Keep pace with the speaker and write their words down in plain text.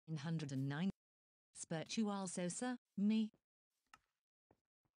909. Spiritual Sosa, me.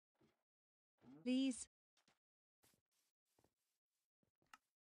 Please.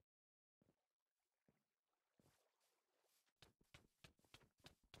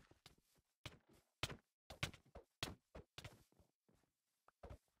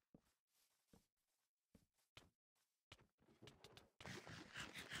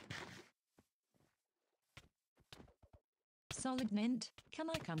 Solid mint,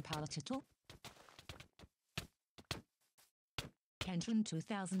 can I come palatable? Kentron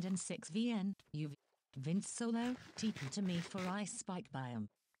 2006 VN, UV. Vince Solo, TP to me for ice spike biome.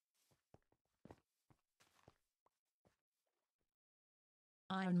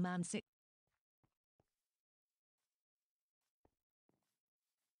 Iron Man 6.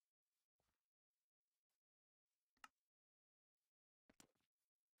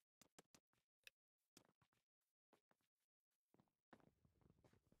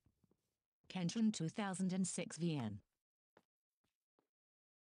 Kentron 2006 VN.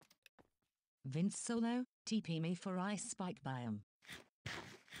 Vince Solo, TP me for ice spike biome.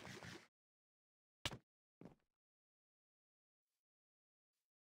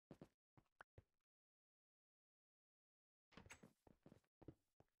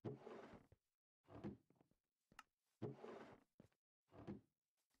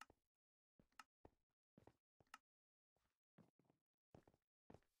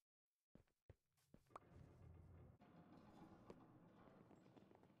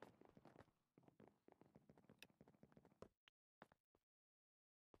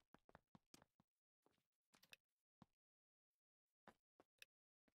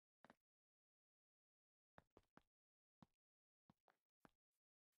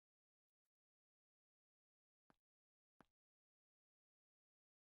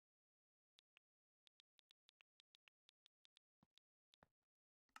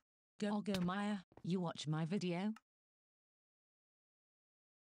 Golgo Maya, you watch my video?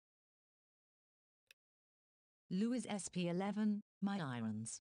 Lewis SP11, my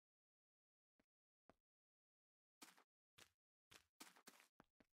irons.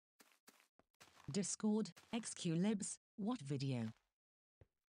 Discord, XQlibs, what video?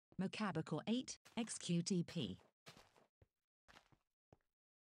 Macabacore 8, XQTP.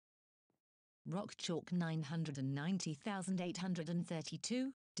 Rock Chalk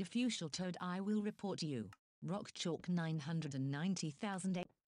 990,832, Diffusal Toad I will report you. Rock Chalk 990,008.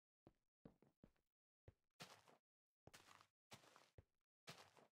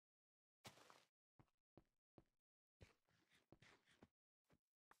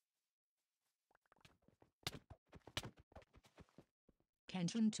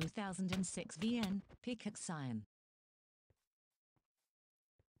 Kentron 2006 VN, Pickaxe Cyan.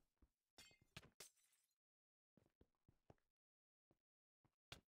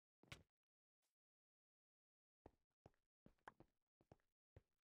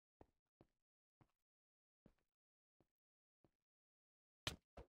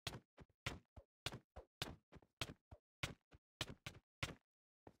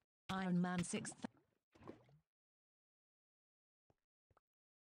 Iron Man 6.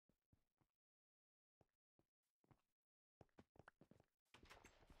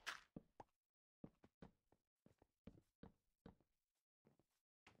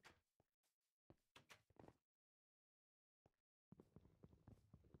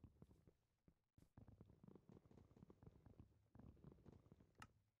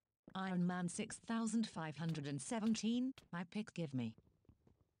 Iron Man 6517, my pick give me.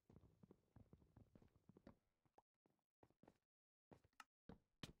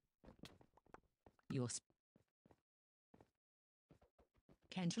 Your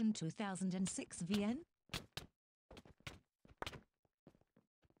Kentron 2006 VN.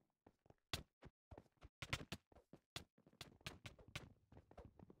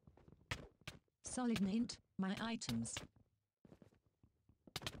 Solid mint, my items.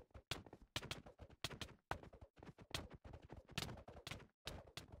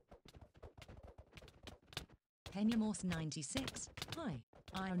 Penyamorse 96, hi.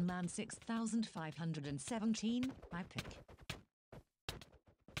 Iron Man 6517, my pick.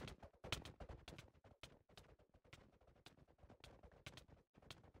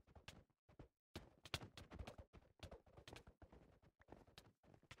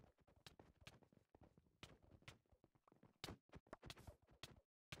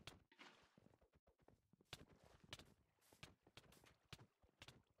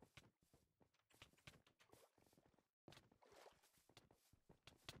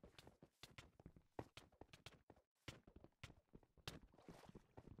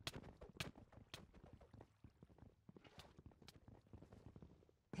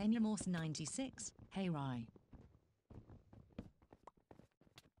 Penyamorse 96, hey Rye.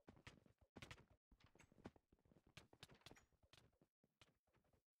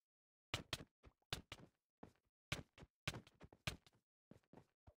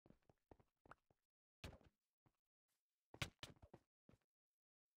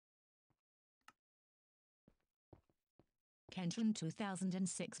 Kenshin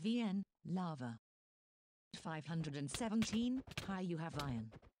 2006 VN, Lava. 517, hi you have iron.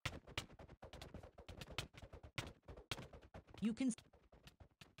 You can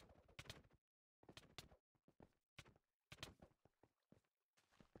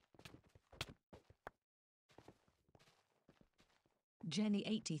Jenny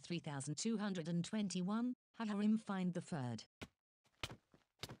 83221, Haharim find the third.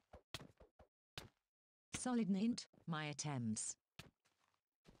 Solid Nint, my attempts.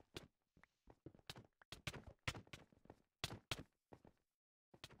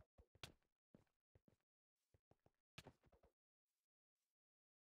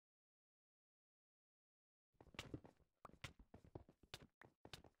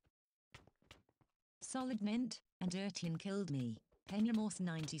 Solid Mint, and Urtian killed me. Penyamorse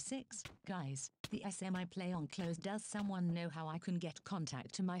 96, guys, the SM I play on close. Does someone know how I can get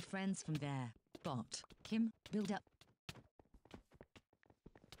contact to my friends from there? Bot, Kim, build up.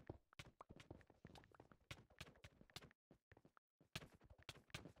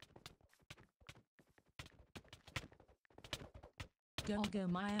 Go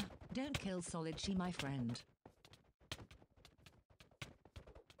Maya, don't kill Solid, she my friend.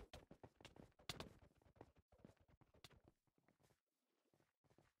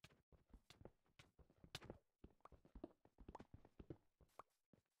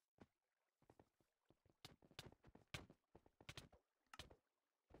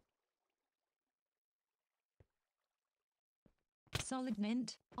 Solid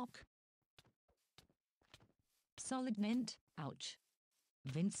Mint, ok. Solid Mint, ouch.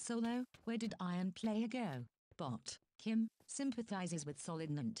 Vince Solo, where did Iron Player go? Bot, Kim, sympathizes with Solid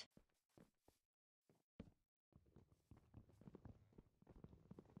Mint.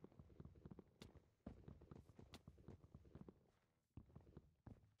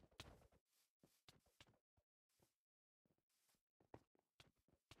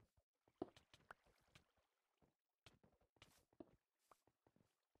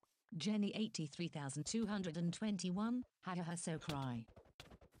 Jenny 83221, hahaha so cry.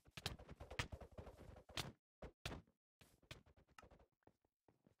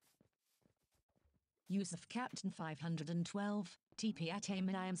 Yusuf Captain 512, TP at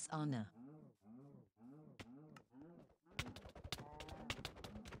Amanayam's honor.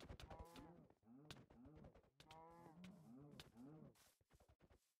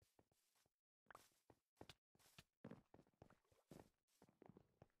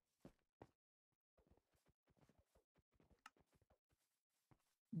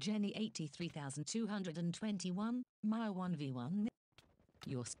 Jenny 83221, Maya 1v1.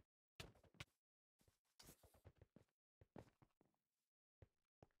 Yours.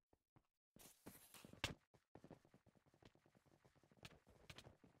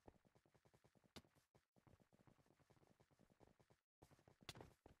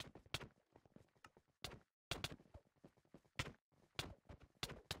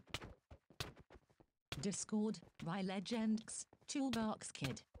 Discord, Rye Legends, Toolbox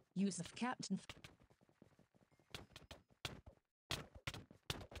Kid, Yusuf Captain.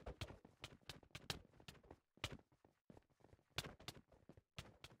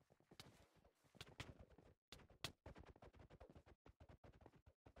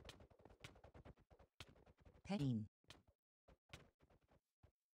 Pain.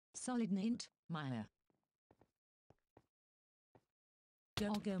 Solid Nint, Maya.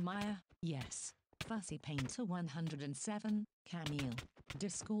 Go Maya, yes. Fussy Painter 107, Camille.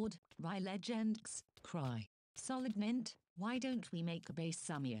 Discord, Rye Legends, Cry. Solid Mint, why don't we make a base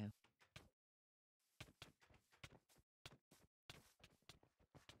Samio?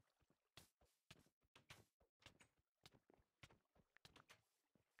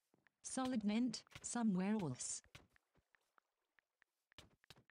 Solid Mint, somewhere else.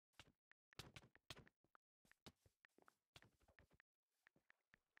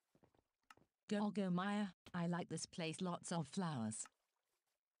 Go Maya, I like this place, lots of flowers.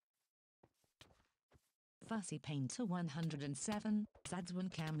 Fussy Painter 107, Zadzwan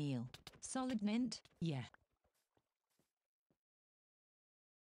Camille. Solid Mint, yeah.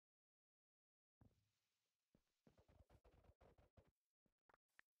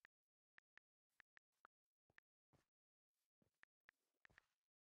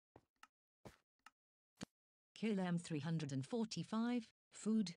 Kill M345,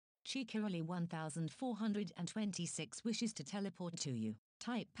 Food. Chikiroli 1426 wishes to teleport to you.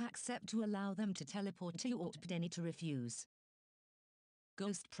 Type accept to allow them to teleport to you or Pdeni to refuse.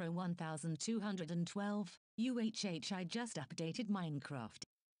 Ghost Pro 1212, UHH I just updated Minecraft.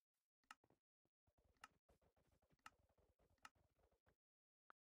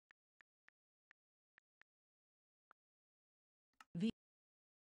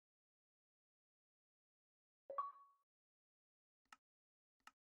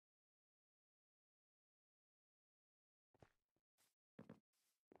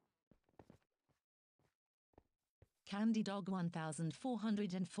 Candy Dog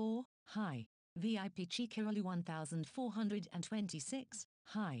 1404, hi. VIP Chikiroli 1426,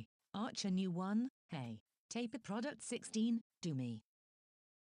 hi. Archer New 1, hey. Taper Product 16, do me.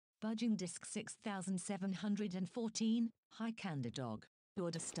 Budging Disc 6714, hi Candy Dog.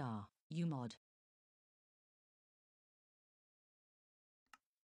 Order Star, you mod.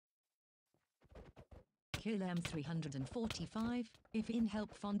 Kill M345, if in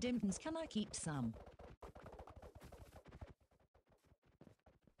help Fondimtons can I keep some?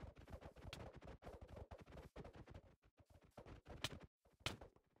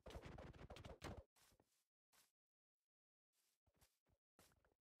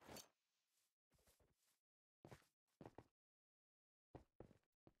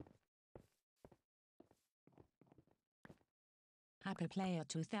 Happy Player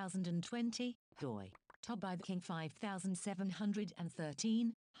 2020, Joy. Top by the King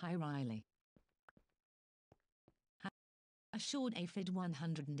 5713, hi Riley. Assured Aphid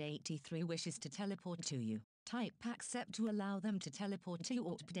 183 wishes to teleport to you. Type accept to allow them to teleport to you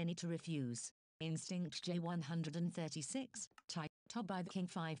or Pdeni to refuse. Instinct J136, type Top by the King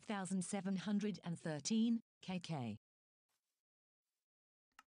 5713, KK.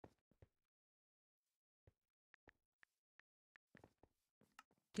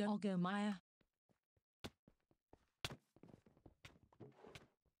 Go Maya.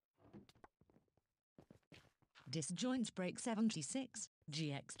 Disjoints break 76,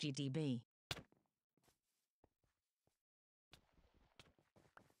 GXGDB.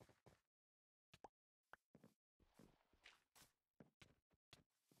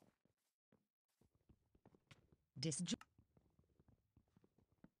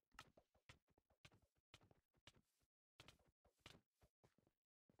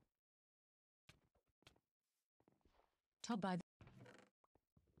 Top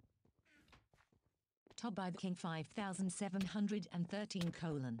by the King 5713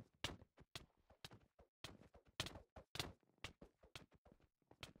 colon.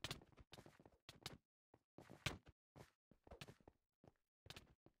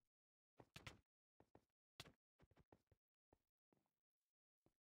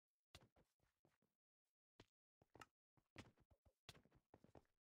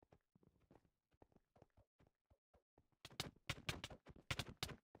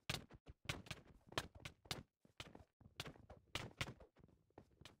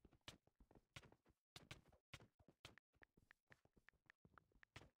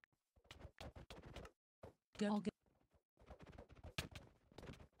 Go.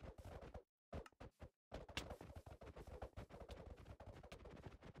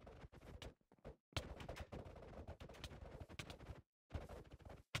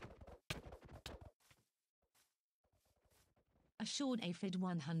 Assured Aphid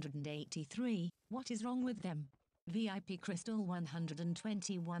 183, what is wrong with them? VIP Crystal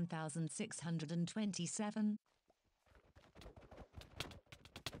 121627.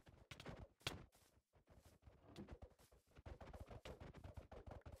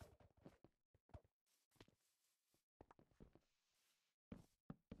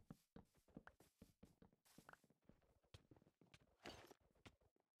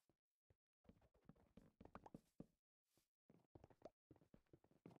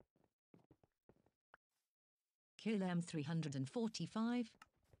 Kill M345.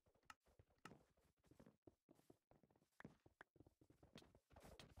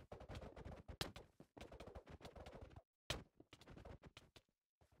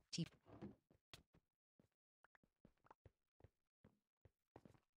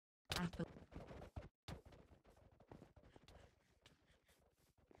 Apple.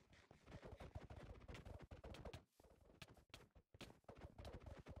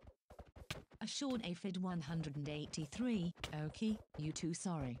 Assured Aphid 183, okay, you too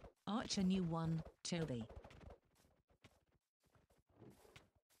sorry. Archer New 1, Toby.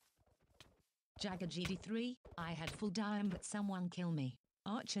 Jagger GD3, I had full dime but someone kill me.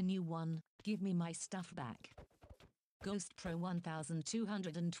 Archer New 1, give me my stuff back. Ghost Pro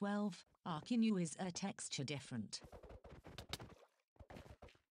 1212, Archinu is a texture different.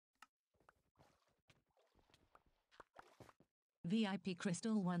 VIP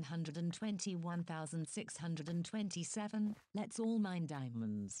Crystal 121,627. Let's all mine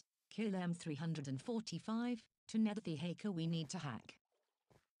diamonds. Kill M345. To nether the hacker we need to hack.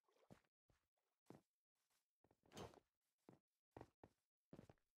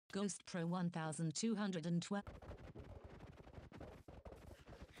 Ghost Pro 1212.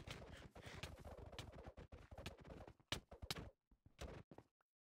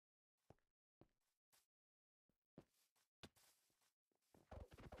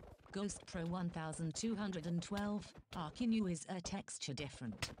 Ghost Pro 1212. Arkinu is a texture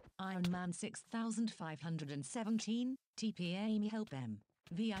different. Iron Man 6517. TP Amy help M.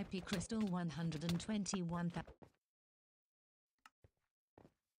 VIP Crystal 121.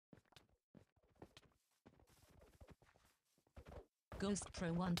 Ghost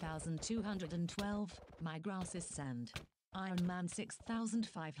Pro 1212. My grass is sand. Iron Man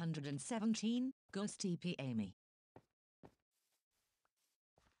 6517. Ghost TP Amy.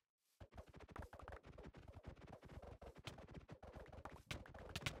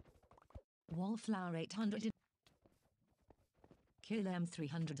 Wallflower 800. Kill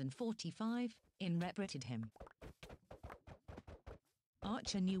M345. In repreted him.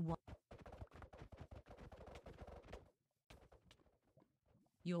 Archer new one.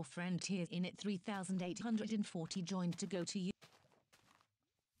 Your friend here in it 3840 joined to go to you.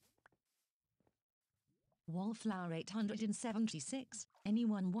 Wallflower 876.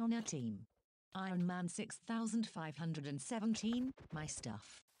 Anyone wanna team? Iron Man 6517. My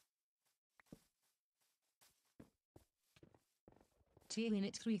stuff. Tier in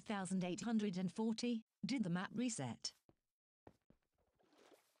it 3840. Did the map reset?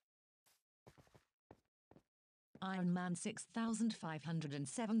 Iron Man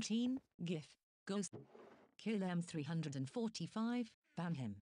 6517. GIF. Ghost. Kill M345. Ban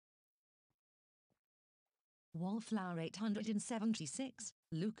him. Wallflower 876.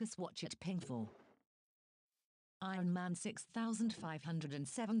 Lucas watch it ping for. Iron Man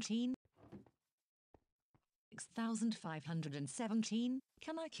 6517. 6517.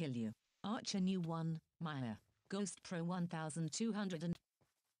 Can I kill you? Archer new one. Maya. Ghost Pro 1200.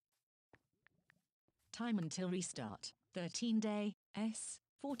 Time until restart. 13 day. S.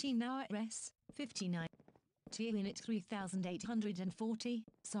 14 hour S. 59. Tier in it 3840.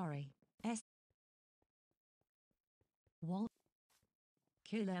 Sorry. S. Wall.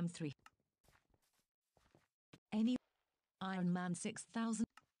 Kill M3. Any. Iron Man 6000.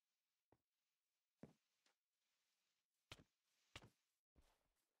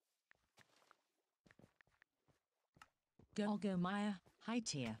 Go Maya. High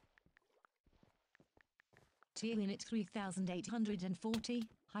tier. Tier in it 3840.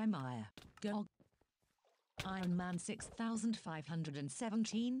 Hi Maya. Go. Iron Man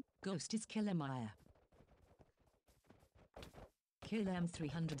 6517. Ghost is killer Maya. Kill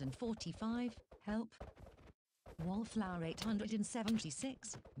M345. Help. Wallflower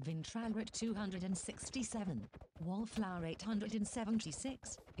 876. Vintralret 267. Wallflower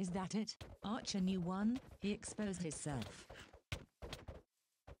 876. Is that it? Archer new one. He exposed himself.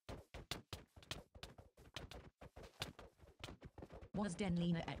 Was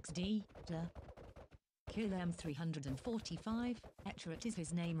Denlina XD? Duh. Kill M345. Etcherit is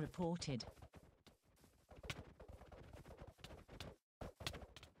his name reported.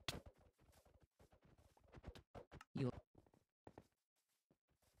 Your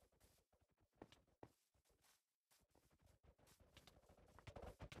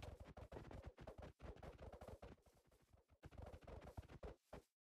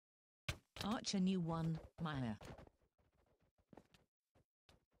Archer new one. Maya.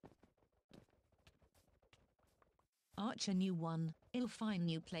 Archer new one. I'll find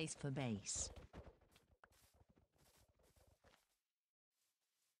new place for base.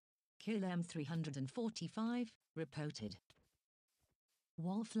 Kill M345. Reported.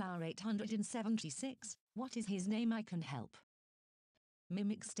 Wallflower 876. What is his name? I can help.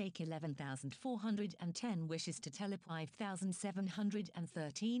 Mimic Stake 11,410 wishes to teleport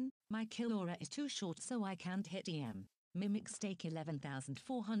 5,713. My kill aura is too short so I can't hit EM. Mimic Stake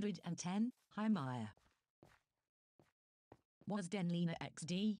 11,410. Hi Maya. Was Denlina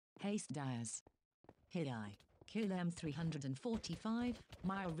XD? Haste Dias. Here I. Kill M345.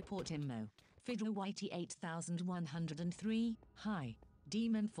 Maya report immo. Fidra Whitey 8103. Hi.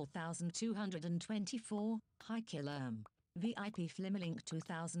 Demon 4224. Hi kill VIP Flimlink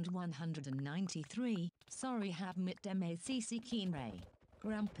 2193. Sorry have mit dem ACC Keen Ray.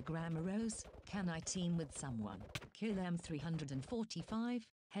 Grandpa Grammar Rose. Can I team with someone? Kill M345.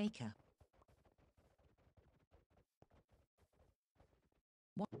 Haker.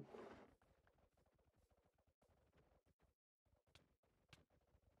 What?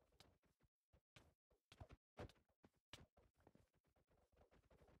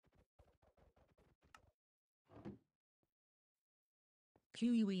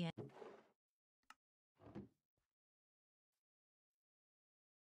 QUEN.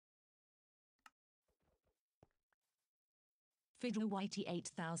 Fiddle Whitey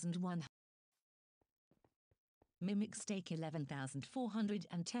 8001. Mimic Stake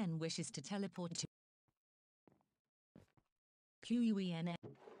 11,410 wishes to teleport to QUEN.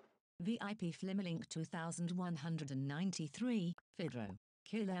 VIP Flimmerlink 2193, Fidro,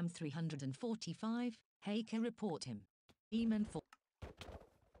 Kill M345, Haker report him. Eamon 4.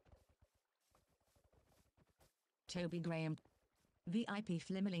 Toby Graham. VIP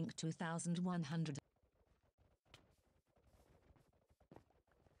Flimmerlink 2100.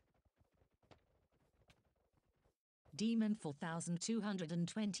 Demon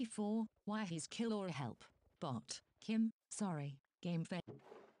 4224, why he's kill or help. Bot, Kim, sorry, game fail.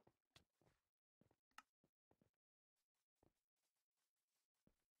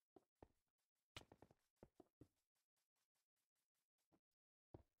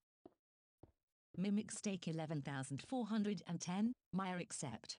 Mimic Stake 11,410, Maya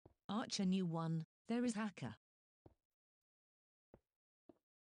accept. Archer new 1, there is hacker.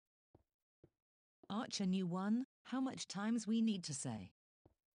 Archer new 1, how much times we need to say?